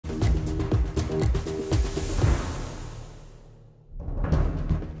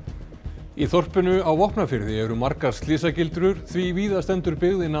Í þorpinu á Vopnafirði eru margar slysagildrur því víða stendur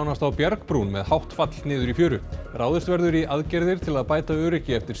byggðin nánast á bjargbrún með hátt fall niður í fjöru. Ráðist verður í aðgerðir til að bæta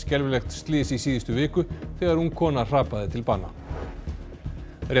öryggi eftir skelfilegt slys í síðustu viku þegar ung kona hrapaði til bana.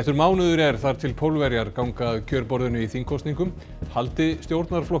 Réttur mánuður er þar til Pólverjar ganga að kjörborðinu í þingkosningum. Haldi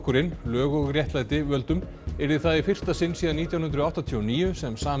stjórnarflokkurinn lög og réttlæti völdum yrði það í fyrsta sinn síðan 1989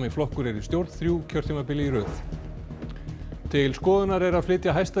 sem sami flokkur í stjórn 3 kjörtímabili í röð. Til skoðunar er að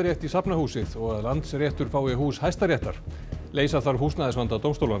flytja Hæstarétt í Safnahúsið og að Landsréttur fái hús Hæstaréttar. Leysa þarf húsnæðisvanda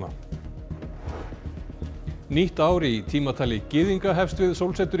dómstólana. Nýtt ár í tímatali gyðinga hefst við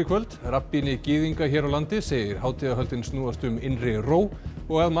sólsetur í kvöld. Rabbíni gyðinga hér á landi segir hátíðahöldin snúast innri ró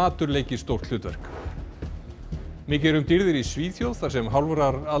og að matur leiki stórt hlutverk. Mikið dýrðir í Svíþjóð þar sem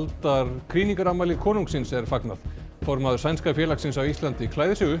hálfrar aldar krýningarafmæli konungsins er fagnað. Formaður sænska félagsins á Íslandi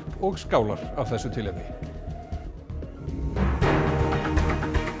klæðir sig upp og skálar af þessu tilefni.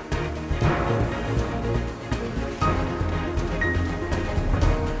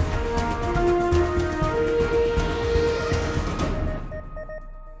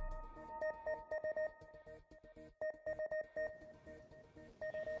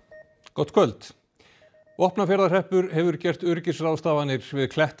 Gott kvöld. Vopnafjarðarhreppur hefur gert öryggisráðstafanir við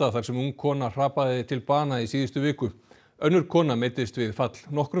kletta þar sem ung kona hrapaði til bana í síðustu viku. Önnur kona meiddist við fall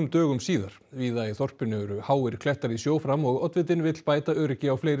nokkrum dögum síðar. Víða í þorpinu eru háir klettar í sjó fram og oddvitinn vill bæta öryggi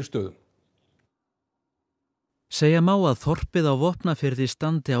á fleiri stöðum. Segja má að þorpið á Vopnafirði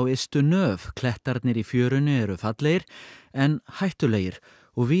standi á ystu nöf. Klettarnir í fjörunni eru fallegir en hættulegir.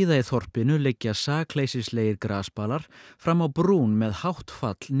 Og víða í þorpinu liggja sakleysislegir grasbalar fram á brún með hátt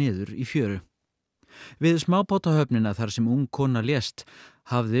fall niður í fjöru. Við smábátahöfnina þar sem ung kona lést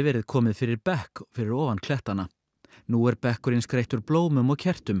hafði verið komið fyrir bekk fyrir ofan klettana. Nú er bekkurinn skreyttur blómum og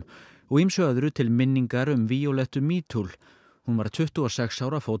kertum og ýmsu öðru til minningar Víólettu Mítúl. Hún var 26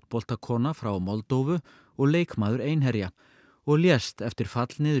 ára fótboltakona frá Moldóvu og leikmaður einherja og lést eftir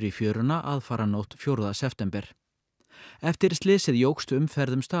fall niður í fjöruna aðfaranótt 4. september. Eftir slysið jókst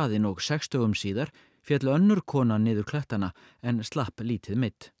umferð staðinn og 6 dögum síðar féll önnur kona niður klettana en slapp lítið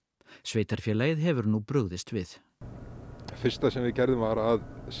meidd. Sveitarfélagið hefur nú brugðist við. Fyrsta sem við gerðum var að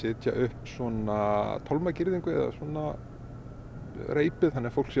setja upp svona tálmagirðingu eða svona reipið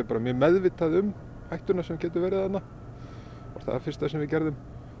þannig að fólk sé bara mjög meðvitað hættuna sem getur verið þarna. Og það er fyrsta sem við gerðum.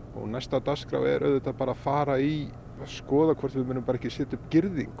 Og næsta á dagskrá er auðvitað bara að fara í að skoða hvort við munum bara ekki setja upp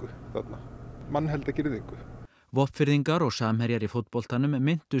girðingu þarna, mannhelda girðingu. Vopnfirðingar og samherjar í fótboltanum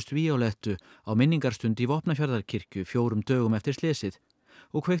minntust Víólettu á minningarstund í Vopnafjarðarkirkju 4 dögum eftir slysið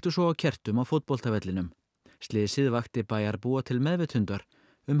og kveiktu svo á kertum á fótboltavellinum. Slysið vakti bæjarbúa til meðvitundar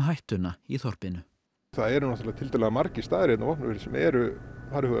hættuna í þorpinu. Það eru náttúrulega tiltölulega margir staðir hérna á Vopnafirði sem eru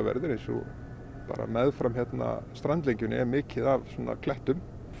varhugaverðir eins og bara meðfram hérna strandlengjunni er mikið af svona klettum.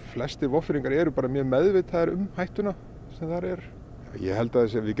 Flestir Vopnfirðingar eru bara mjög meðvitaðir hættuna sem þar er. Ég held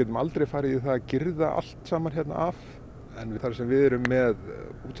að við getum aldrei farið í það að girða allt saman hérna af en þar sem við erum með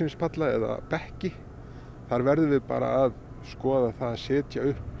útsýnispalla eða bekki þar verðum við bara að skoða það að setja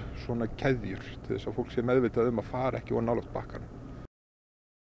upp svona keðjur til þess að fólk sé meðvitað að fara ekki of nálægt bakkanum.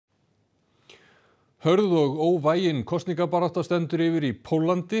 Hörð og óvægin kosningabarátta stendur yfir í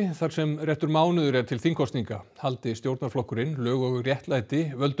Pólandi þar sem réttur mánuður er til þingkosninga. Haldi stjórnarflokkurinn lög og réttlæti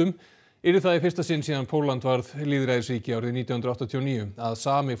völdum yrði það í fyrsta sinn síðan Pólland varð lýðræðisríki árið 1989 að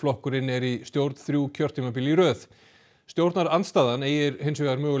sami flokkurinn er í stjórn 3 kjörtímabili í röð. Stjórnarandstaðan eigir hins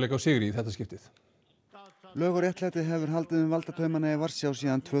vegar möguleika á sigri í þetta skiptið. Lög og réttlæti hefur haldið valdataumana í Varsjá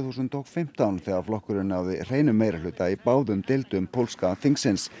síðan 2015 þegar flokkurinn náði hreinum meirihluta í báðum deildum pólska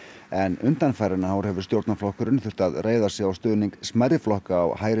þingsins. En undanfarin ár hefur stjórnarflokkurinn þurft að reiða sig á stuðning smærri flokka á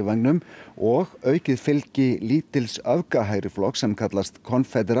hægri vængnum og aukið fylgi lítils öfgahægri flokk sem kallast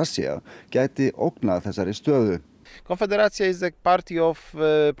Konfederacja gæti ógnað þessari stöðu. Confederacja is a party of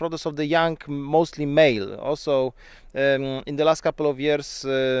protest of the young, mostly male. Also, in the last couple of years,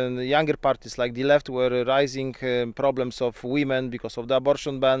 younger parties like the left were rising problems of women because of the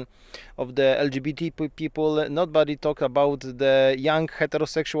abortion ban, of the LGBT people. Nobody talk about the young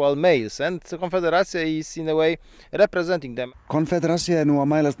heterosexual males, and Confederacja is in a way representing them. Konfederacja nú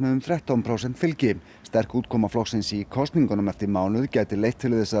að mælast með 13% fylgi. Sterk útkoma flokksins í kosningunum eftir mánuð gæti leitt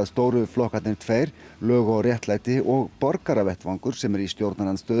til þess að stóru flokkarnir 2, lög og réttlæti og borgaravettvangur sem í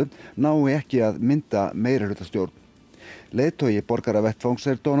stjórnarandstöðu nái ekki að mynda meirihlutastjórn. Leiðtogi borgaravettvangs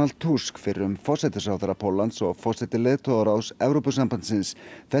Donald Tusk, fyrrum forsætisráðherra Póllands og forseti leiðtogaráðs Evrópusambandsins.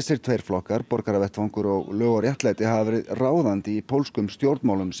 Þessir tveir flokkar, borgaravettvangur og lög og réttlæti, hafa verið ráðandi í pólskum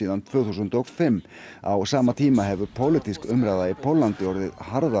stjórnmálum síðan 2005. Á sama tíma hefur pólitísk umræða í Póllandi orðið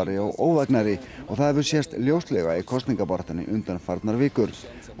harðari og óvægnari og það hefur sést ljóslega í kosningabaráttunni undanfarnar vikur.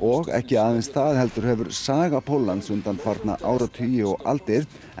 Og ekki aðeins það heldur hefur saga Póllands undanfarna áratugi og aldir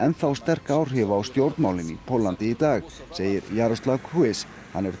ennþá sterk áhrif á stjórnmálin í Póllandi í dag, segir Jaroslav Kuis.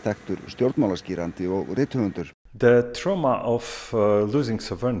 Hann þekktur stjórnmálaskýrandi og rithöfundur. The trauma of losing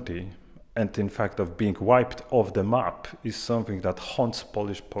sovereignty and in fact of being wiped off the map is something that haunts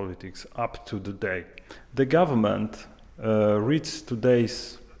Polish politics up to the day. The government reads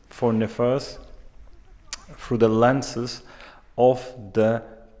today's foreign affairs through the lenses of the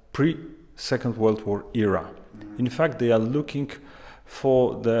pre-Second World War era. In fact, they are looking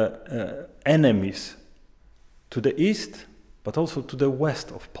for the enemies to the east, but also to the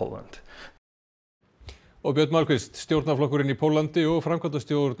west of Poland. Og Björn Malmquist, stjórnarflokkurinn í Póllandi og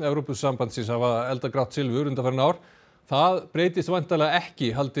framkvæmdastjórn Evrópusambandsins hafa eldað grátt silfur undanfarin ár. Það breytist væntanlega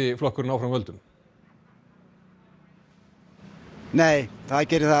ekki haldi flokkurinn áfram völdum. Nei, það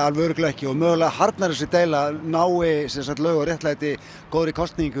gerir það alveg örugglega ekki og mögulega harðnar þessi deila nái lög og réttlæti góðri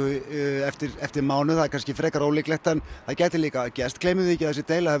kosningu eftir mánuð. Það kannski frekar ólíklegt en það gæti líka gerst. Gleymum því ekki að þessi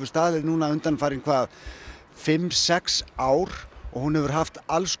deila hefur staðið núna undanfarin 5-6 ár og hún hefur haft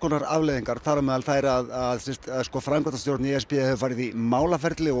alls konar afleiðingar. Þar á meðal þær að framkvæmdastjórn ESB hefur farið í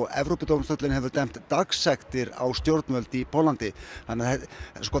málaferli og Evrópudómstóllinn hefur dæmt dagsektir á stjórnvöld í Póllandi. Þannig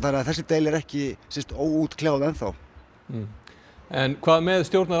að þessi deila ekki óútkljáð ennþá. En hvað með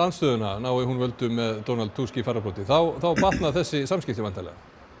stjórnarandstöðuna nái hún völdum með Donald Tusk í fararbroddi? Þá batna þessi samskipti væntanlega.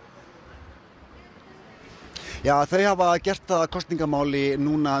 Já, þau hafa gert það kosningamáli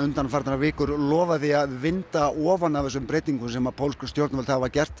núna undanfarnar vikur, lofaði að vinda ofan af þessum breytingum sem að pólsku stjórnvöld hafa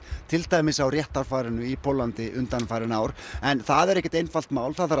gert, til dæmis á réttarfarinu í Póllandi undanfarin ár. En það ekkert einfalt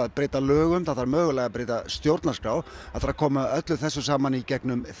mál, það þarf að breyta lögum, það þarf mögulega að breyta stjórnarskrá, það þarf að koma öllu þessu saman í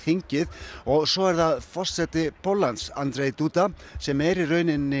gegnum þingið og svo það forseti Póllands, Andrzej Duda, sem í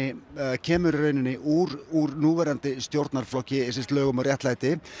rauninni, kemur í rauninni úr núverandi stjórnarflokki, lögum og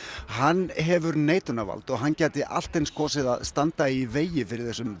réttlæti. Hann hefur neitunarvald og hann gæti allt eins kosið að standa í vegi fyrir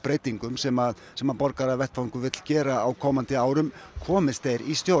þessum breytingum sem að borgaravettvangur vill gera á komandi árum komist þeir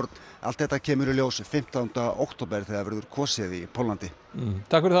í stjórn. Allt þetta kemur í ljós 15. október þegar verður kosið í Póllandi.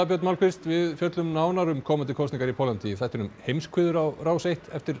 Takk fyrir það Björn Malmquist. Við fjöllum nánar komandi kosningar í Póllandi í þættinum Heimskviður á Rás 1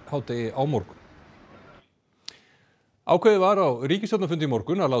 eftir hádegi á morgun. Ákveðið var á ríkisstjórnarfundi í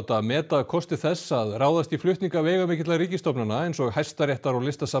morgun að láta meta kosti þess að ráðast í flutninga veigamikilla ríkisstofnana eins og Hæstaréttar og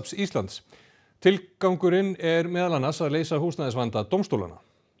Listasafns Íslands. Tilgangurinn meðal annars að leysa húsnæðisvanda dómstólana.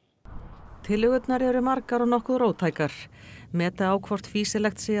 Tillögurnar eru margar og nokkuð róttækar. Meta á hvort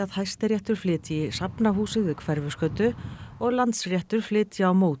fýsilegt sé að Hæstiréttur flytji safnahúsið við Hverfisgötu og Landsréttur flytji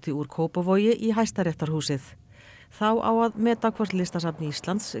á móti úr Kópavogi í Hæstaréttarhúsið. Þá á að meta hvort Listasafn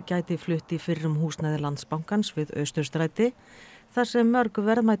Íslands gæti flutt í fyrrum húsnæði Landsbankans við Austurstræti, þar sem mörg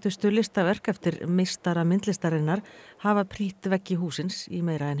verðmætustu listaverk eftir meistara myndlistarinnar hafa prýtt veggi húsins í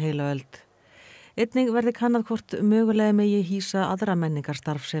meira en heila öld. Einnig verði kannað hvort mögulega megi hýsa aðra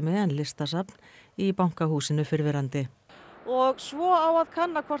menningarstarfsemi en listasafn í bankahúsinu fyrrverandi. Og svo á að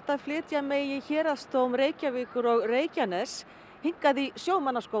kanna hvort að flytja megi héraðsdóm Reykjavíkur og Reykjanes hingað í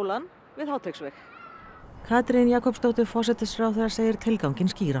sjómannaskólann við Háteigsveg. Katrín Jakobsdóttir forsætisráðherra segir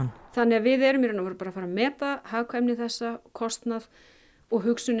tilganginn skýran. Þannig að við erum í raun og veru bara að fara að meta hagkvæmni þessa, kostnað og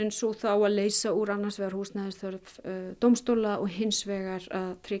hugsunin svo þá að leysa úr annars vegar húsnæðisþörf dómstóla og hins vegar að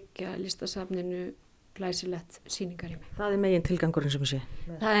tryggja listasafninu glæsilegt sýningarými. Það megin tilgangurinn sem sé?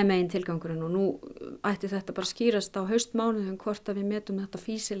 Það megin tilgangurinn og nú ætti þetta bara skýrast á haustmánuðum hvort að við metum þetta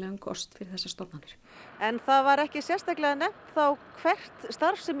fýsilegan kost fyrir þessar stofnanir. En það var ekki sérstaklega nefnt þá hvert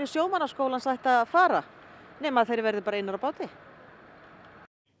starfsemi sjómannaskólans ætti að fara, nema þeir verði bara einar á báti.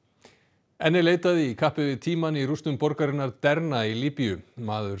 Enn leitaði í kappi við tímann í rústum borgarinnar Derna í Líbíu.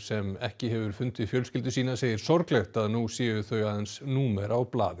 Maður sem ekki hefur fundið fjölskyldu sína segir sorglegt að nú séu þau aðeins númer á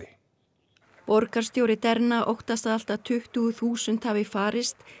blaði. Borgarstjóri Derna óttast að alltaf 20.000 hafi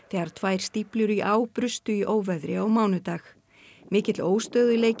farist þegar 2 stíflur í á brustu í óveðri á mánudag. Mikill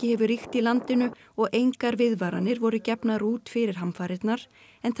óstöðuleiki hefur ríkt í landinu og engar viðvaranir voru gefnar út fyrir hamfarirnar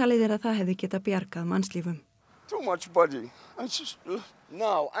en talið að það hefði getað bjargað mannslífum. Too much body.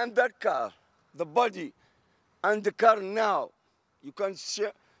 Now, and that car, the body, and the car now, you can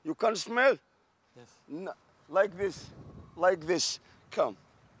smell? Yes. No, like this, come.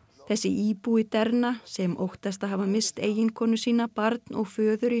 Þessi íbúi Derna sem óttast að hafa mist eiginkonu sína, barn og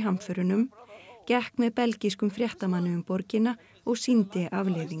föður í hamförunum, gekk með belgískum fréttamanni borgina og sýndi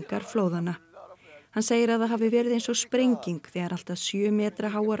afleiðingar flóðanna. Hann segir að það hafi verið eins og sprenging þegar alltaf 7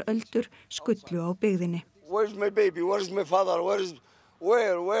 metra háar öldur skullu á byggðinni. Where's my baby? Where's my father? Where?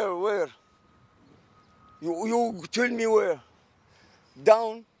 You tell me where?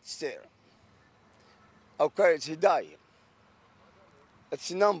 Downstairs. Okay, she died.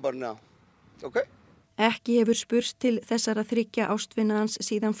 It's a number now. Okay? Ekki hefur spurst til þessara 3 ástvina hans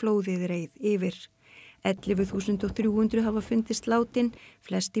síðan flóðið reið yfir. 11.300 hafa fundist látin,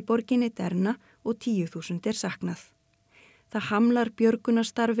 flest í borginni Derna og 10.000 saknað. Það hamlar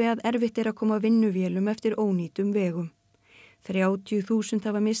björgunarstarfi að erfitt að koma vinnuvélum eftir ónýtum vegum. 30.000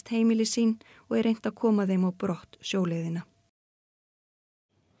 hafa mist heimili sín og reynt að koma þeim á brott sjóleiðina.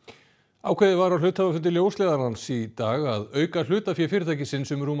 Ákveðið var á hluthafafundi ljósleiðarans í dag að auka hlutafé fyrirtækisins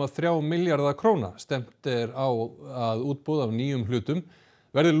rúma 3 milljarða króna. Stefnt á að útboð af nýjum hlutum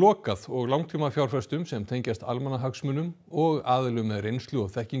verði lokað og langtímafjárfestum sem tengjast almannahagsmunum og aðilum með reynslu og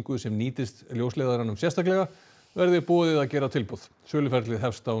þekkingu sem nýtist ljósleiðaranum sérstaklega verði boðið að gera tilboð. Söluferlið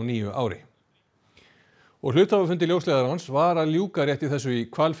hefst á nýju ári. Og hluthafafundi ljósleiðarans var að ljúka rétt í þessu í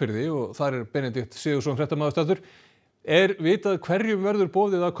Hvalfirði og þar Benedikt Sigurðsson fréttamaður staddur. Vitað hverjum verður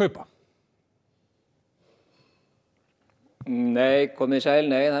boðið að kaupa? Nei, komið sæl,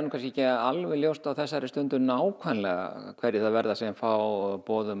 nei, það kannski ekki alveg ljóst á þessari stundu nákvæmlega hverju það verða sem fá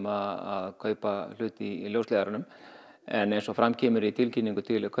boðum að kaupa hluti í ljósleiðaranum. En eins og framkemur í tilkynningu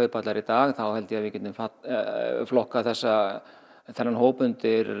til kaupallar í dag, þá held ég að við getum flokka þennan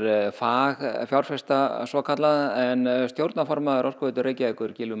hópundir fagfjárfesta svo kallað, en stjórnarformaður Orkuveitu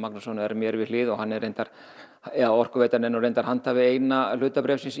Reykjavíkur, Gylfi Magnússon, mér við hlið og hann reyndar, Orkuveitan reyndar handhafi eina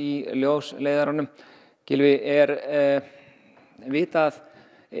hlutabréfsins í ljósleiðaranum. Gylfi, vitað,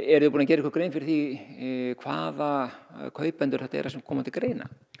 þið búin að gera ykkur grein fyrir því hvaða kaupendur þetta sem koma til greina?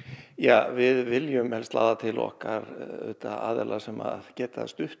 Já, við viljum helst laða til okkar aðila sem að geta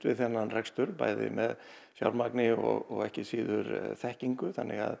stutt við þennan rekstur, bæði með fjármagni og ekki síður þekkingu,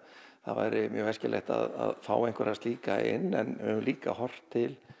 þannig að það væri mjög æskilegt að fá einhverja slíka inn, en við höfum líka horft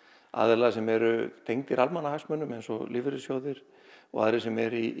til aðila sem eru tengdir almannahagsmunum eins og lífeyrissjóðir og aðrir sem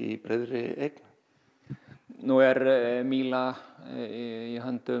eru í breiðri eign. Nú Míla í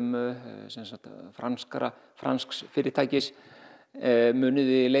höndum fransks fyrirtækis. Munið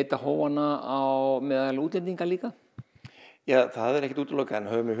þið leita hófana meðal útlendinga líka? Já, það ekkert útilokað, en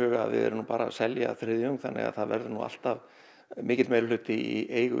höfum í huga að við erum nú bara að selja þriðjung, þannig að það verður nú alltaf mikill meirihluti í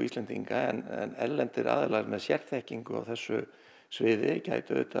eigu Íslendinga, en erlendir aðilar með sérþekkingu á þessu sviði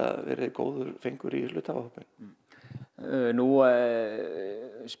gætu auðvitað verið góður fengur í hluthafahópinn. Nú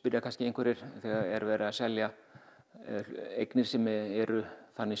spyrja kannski einhverjir þegar verið að selja eignir sem eru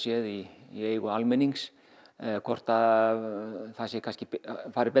þannig séð í eigu almennings, hvort að það sé kannski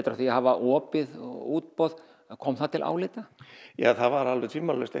farið betra því að hafa opið útboð. Kom það til álita? Já, það var alveg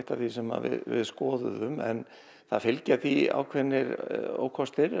tvímælalaust eitt af því sem við skoðuðum, en það fylgja því ákveðnir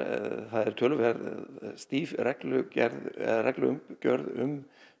ókostir. Það töluverð stíf regluumgjörð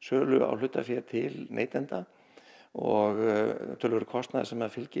sölu á hlutafé til neytenda og töluverður kostnaður sem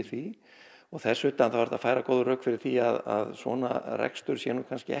að fylgir því, og þess utan þá þetta að færa góður rök fyrir því að svona rekstur sé nú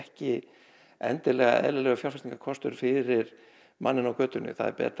kannski ekki endilega eðlilega fjárfestingarkostur fyrir mannin á götunni.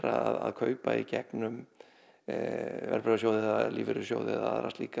 Það betra að kaupa í gegnum verðbréfasjóði eða lífeyrissjóði eða aðra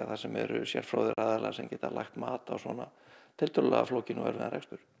slíka þar sem eru sérfróðir aðilar sem geta lagt mat á svona tiltölulega flókinn og erfiðan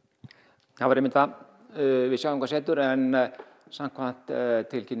rekstur. Það var einmitt það. Við sjáum hvað setur, en samkvæmt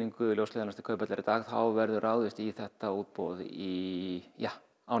tilkynningu ljósleiðarans til kaupallar í dag, þá verður ráðist í þetta útboð á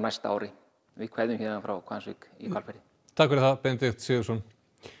næsta ári. Við kveðjum hérna frá Hvammsvík í Hvalfirði. Takk fyrir það, Benedikt Sigurðsson.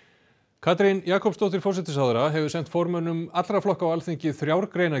 Katrín Jakobsdóttir forsætisráðherra hefur sent formönnum allra flokka á Alþingi 3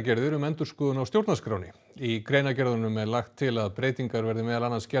 greinargerðir endurskoðun á stjórnarskránni. Í greinargerðunum lagt til að breytingar verði meðal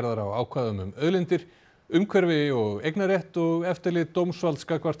annars gerðar á ákvæðum auðlindir, umhverfi og eignarrétt og eftirlit dómsvalds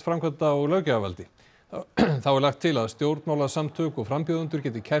gagnvart framkvæmda og löggjafarvaldi. Þá lagt til að stjórnmálasamtök og frambjóðendur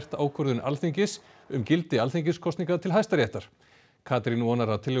geti kært ákvörðun Alþingis gildi alþingiskosninga til Hæstaréttar. Katrín vonar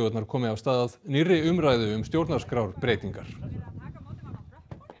að tillögurnar komi af stað nýrri umræðu stjórnarskrárbreytingar.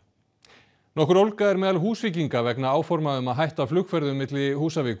 Nokkur ólga meðal Húsvíkinga vegna áforma að hætta flugferðum milli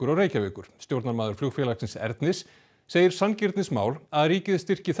Húsavíkur og Reykjavíkur. Stjórnarmaður flugfélagsins Ernis segir sanngirnismál að ríkið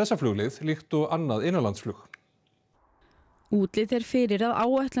styrki þessa flugleið líkt og annað innanlandsflug. Útlit fyrir að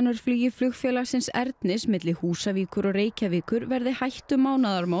áætlanarflugi flugfélagsins Ernis milli Húsavíkur og Reykjavíkur verði hætt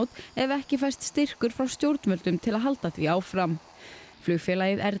mánaðarmót ef ekki fæst styrkur frá stjórnvöldum til að halda því áfram.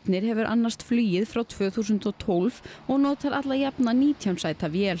 Flugfélagið Ernir hefur annast flugið frá 2012 og notar alla jafna 19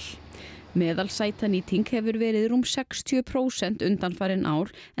 sæta vél. Meðalsætanýting hefur verið rúm 60% undanfarin ár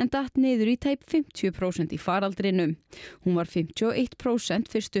en datt niður í tæp 50% í faraldrinum. Hún var 51%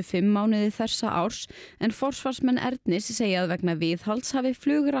 fyrstu 5 mánuði þessa árs en forsvarsmenn Ernis segja að vegna viðhalds hafi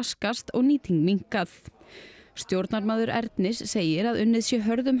flug raskast og nýting minnkað. Stjórnarmaður Ernis segir að unnið sé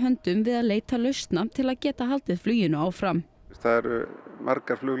hörðum höndum við að leita lausna til að geta haldið fluginu áfram. Það eru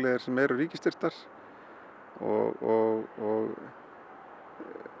margar flugleiðir sem eru ríkisstyrktar og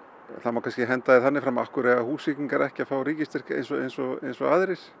það má kannski henda þið þannig fram akkur eða Húsvíkingar ekki að fá ríkisstyrk eins og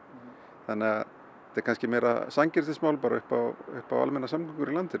aðrir. Þannig að þetta er kannski meira sanngirnismál bara upp á almenna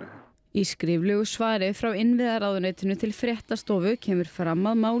samgöngur í landinu. Í skriflegu svari frá innviðaráðuneytinu til Fréttastofu kemur fram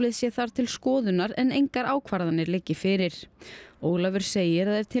að málið sé þar til skoðunar en engar ákvarðanir liggi fyrir. Ólafur segir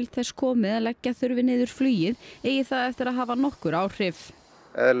að ef til þess komið að leggja þurfi niður flugið eigi það eftir að hafa nokkur áhrif.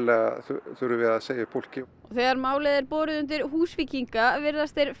 Eðlilega þurfum við að segja upp fólki. Þegar málið borið undir Húsvíkinga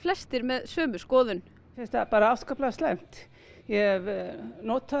virðast þeir flestir með sömu skoðun. Finnst það bara afskaplega slæmt. Ég hef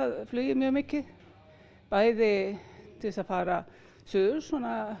notað flugið mjög mikið, bæði til þess að fara suður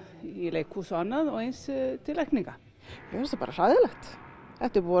svona í leikhús og annað og eins til lækninga. Ég finnst það bara hræðilegt.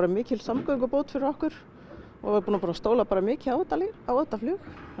 Þetta er búið að vera mikil samgöngubót fyrir okkur og við erum búin að stóla bara mikið á þetta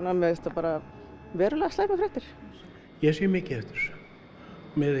flug. Þannig að mér finnst það bara verulega slæma fréttir. Ég sé mikið eftir þessu.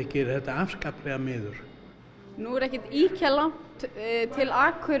 Mér þykir þetta afskaplega miður. Nú er ekkert íkja langt til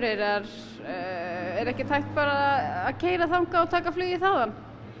Akureyrar. Er ekki hægt bara að keyra þangað og taka flugið þaðan?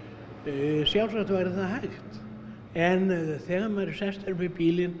 Sjálfsagt væri það hægt. En þegar maður sestur við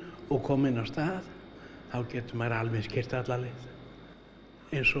bílinn og kominn á stað, þá getur maður alveg keyrt alla leið.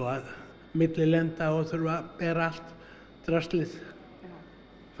 Eins og að millilenda og þurfa að bera allt draslið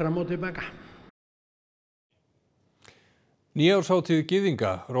fram og tilbaka. Nýárshátíð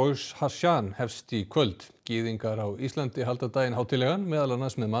gyðinga Rosh Hashan hefst í kvöld. Gyðingar á Íslandi halda daginn hátíðlegan meðal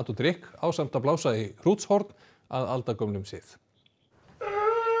annars með mat og drykk ásamt að blása í hrútshorn að aldagömlum sið.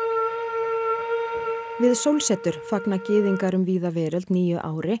 Við sólsetur fagna gyðingar víða veröld nýju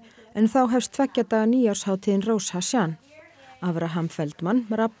ári en þá hefst 2 daga nýárshátíðin Rosh Hashan. Abraham Feldman,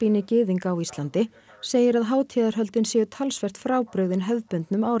 rabbíni gyðinga á Íslandi, segir að hátíðarhöldin séu talsvert frábrugðin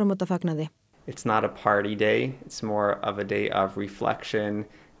hefðbundnum áramótafagnaði. It's not a party day, it's more of a day of reflection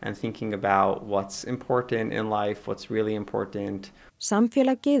and thinking about what's important in life, what's really important.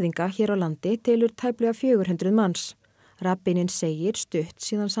 Samfélag gyðinga hér á landi telur tæplega 400 manns. Rabbinin segir stutt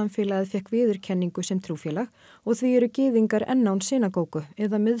síðan samfélagið fekk viðurkenningu sem trúfélag og því eru gyðingar enn án synagógu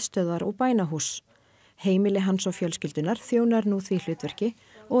eða miðstöðvar og bænahús. Heimili hans og fjölskyldunar þjónar nú því hlutverki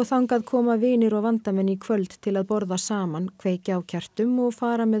og þangað koma vinir og vandamenn í kvöld til að borða saman, kveikja á kertum og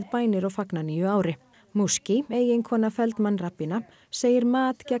fara með bænir og fagna nýju ári. Muski, eiginkona Feldman rabbína, segir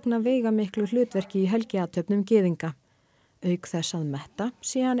mat gegna veigamiklu hlutverki í helgiathöfnum gyðinga. Auk þess að metta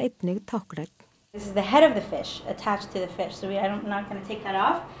sé hann einnig táknrænn. This is the head of the fish attached to the fish, so I'm not going to take that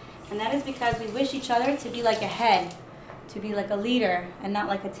off. And that is because we wish each other to be like a head, to be like a leader and not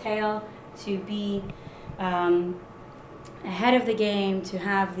like a tail, to be ahead of the game, to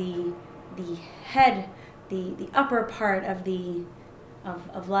have the head, the upper part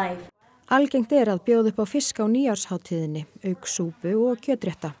of life. Algengt að bjóða upp á fisk á nýárshátíðinni, auk súpu og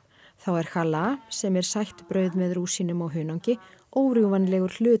kjötrétta. Þá challah, sem sætt brauð með rúsínum og hunangi,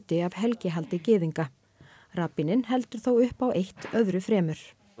 órjúvanlegur hluti af helgihaldi gyðinga. Rabbinin heldur þó upp á eitt öðru fremur.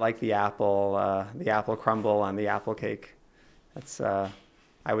 Like the apple crumble and the apple cake. That's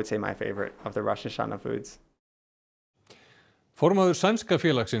I would say my favorite of the Rosh Hashanah foods. Formaður sænska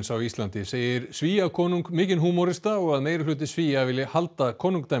félagsins á Íslandi segir Svíakonung mikinn húmórista og að meirihluti Svía vilji halda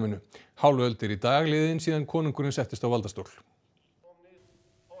konungdæminu. Hálfu öld í dag liðin síðan konungurinn settist á valdastól.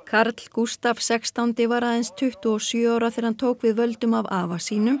 Karl Gústaf 16. var aðeins 27 ára þegar hann tók við völdum af afa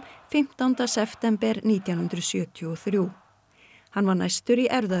sínum 15. september 1973. Hann var næstur í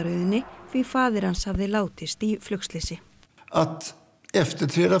erfðaröðinni því faðir hans hafði látist í flugslysi. Att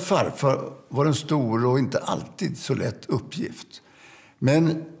efterträda farfar var en stor och inte alltid så lätt uppgift.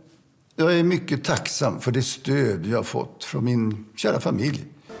 Men jag är mycket tacksam för det stöd jag har fått från min kära familj.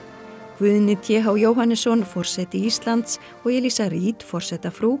 Guðni T.H. Jóhannesson, forseti Íslands, og Elísa Reid,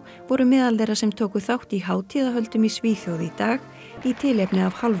 forsetafrú, voru meðal þeirra sem tóku þátt í hátíðahöldum í Svíþjóð í dag í tilefni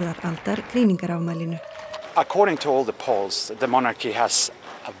af hálfrar aldar greiningarafmælinu. According to all the polls, the monarchy has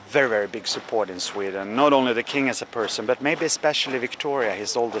a very, very big support in Sweden. Not only the king as a person, but maybe especially Victoria,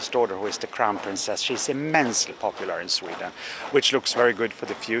 his oldest daughter, who is the crown princess. She's immensely popular in Sweden, which looks very good for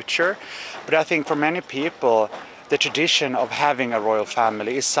the future. But I think for many people, the tradition of having a royal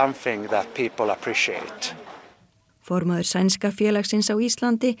family is something that people appreciate. Formaður sænska félagsins á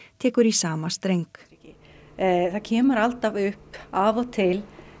Íslandi tekur í sama streng. Það kemur alltaf upp af og til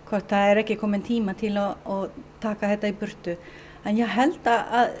hvort það ekki komin tíma til að taka þetta í burtu. En ég held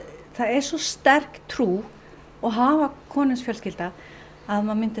að það svo sterk trú og hafa konungsfjölskylda að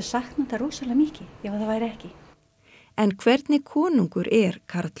maður myndi sakna þetta rosalega mikið ef það væri ekki. En hvernig konungur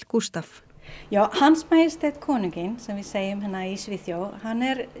Karl Gustaf? Já, Hans Majestät konunginn sem við segjum hérna í Svíþjóð, hann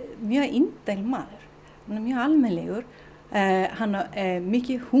mjög indæl maður. Hann mjög almennlegur, hann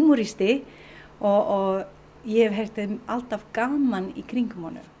mikið humoristi og ég hef heyrt alltaf gaman í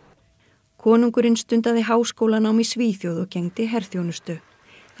kringum honum. Konungurinn stundaði háskólanám í Svíþjóð og gegndi herþjónustu.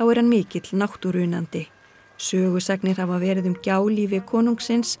 Þá hann mikill náttúruunnandi. Sögusagnir hafa verið gjálífi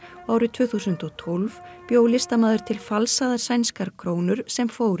konungsins og árið 2012 bjó listamaður til falsaðar sænskar krónur sem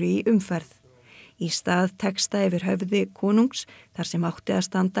fóru í umferð. Í stað texta yfir höfði konungs, þar sem átti að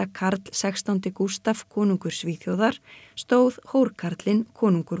standa Karl 16. Gustaf konungur Svíþjóðar, stóð hórkarlinn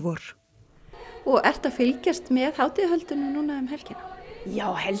konungur vor. Og ertu að fylgjast með hátíðahöldunum núna helgina? Já,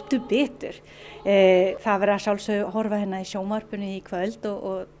 heldur betur. Það verður að sjálfsögðu horfa hérna í sjónvarpinu í kvöld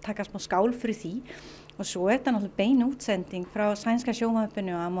og taka smá skál fyrir því. Og svo þetta náttúrulega bein útsending frá sænska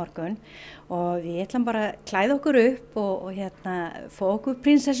sjónvarpinu á morgun og við ætlum bara að klæða okkur upp og fá okkur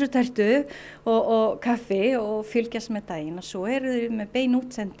prinsessutertu og kaffi og fylgjast með daginn. Og svo við með bein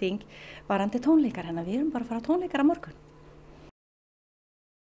útsending varandi tónleikar hérna. Við erum bara að fara tónleikar á morgun.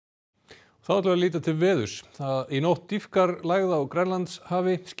 Þá ætlum við að líta til veðurs. Í nótt dýpkar lægð á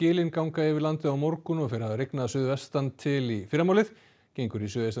Grænlandshafi, skilin ganga yfir landið á morgun og fer að rigna suðvestan til í fyrramálið. Gengur í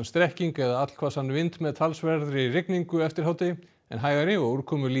suðaustan strekking eða allhvassan vind með talsverðri rigningu eftir hádegi en hægari og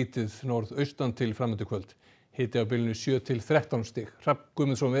úrkomu lítið norðaustan til framöndu kvöld. Hiti á bilinu 7 til 13 stig. Hrafn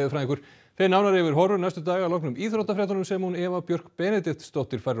Guðmundsson veðurfræðingur fer nánar yfir horfur næstu daga að loknum íþróttafréttunum sem hún Eva Björk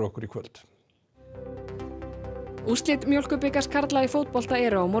Benediktsdóttir færir okkur í kvöld. Úrslit mjólkurbikars karla í fótbolta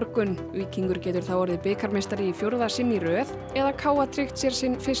á morgun. Víkingur getur þá orðið bikarmeistari í 4. sinn í röð eða KA tryggt sér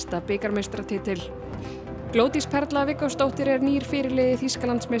sinn fyrsta bikarmeistaratitil. Glódís Perla Viggósdóttir nýr fyrirliði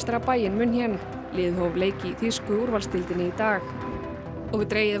Þýskalandsmeistara Bayern München. Liðið hóf leik í þýsku úrvalsdeildinni í dag. Og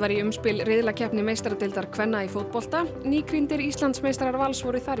dregið var í umspil riðlakeppni meistaradeildar kvenna í fótbolta. Nýkrýndir Íslandsmeistarar Vals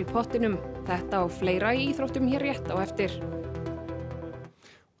voru þar í pottinum. Þetta og fleira í íþróttum hér rétt á eftir.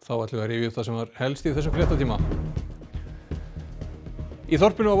 Þá ætlum við að rifja upp það sem var helst í þessum fréttatíma. Í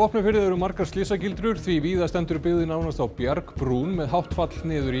þorpinu á Vopnafirði eru margar slysagildrur því víða stendur byggðin nánast á bjargbrún með hátt fall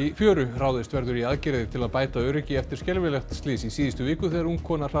niður í fjöru. Ráðist verður í aðgerðir til að bæta öryggi eftir skelfilegt slys í síðustu viku þegar ung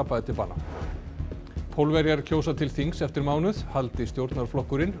kona hrapaði til bana. Pólverjar kjósa til þings eftir mánuð, haldi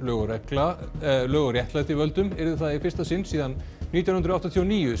stjórnarflokkurinn lög og réttlæti völdum yrði það í fyrsta sinn síðan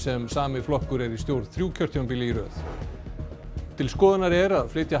 1989 sem sami flokkur í stjórn 3 kjörtímabili í röð. Til skoðunar að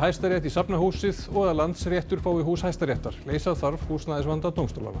flytja Hæstarétt í Safnahúsið og að Landsréttur fái hús Hæstaréttar. Leysa þarf húsnæðisvanda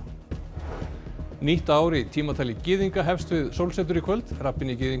dómstólanna. Nýtt ár í tímatali gyðinga hefst við sólsetur í kvöld.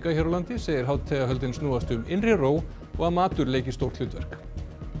 Rabbíni gyðinga hér á landi segir hátíðahöldin snúast innri ró og að matur leiki stórt hlutverk.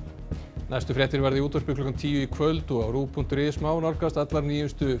 Næstu fréttir verða í útvarpi klukkan 10 í kvöld og á ruv.is má nálgast allar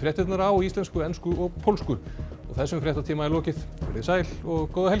nýjustu fréttirnar á íslensku, ensku og pólsku. Og þessum fréttatíma lokið. Verið sæl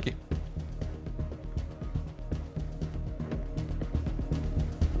og góða helgi.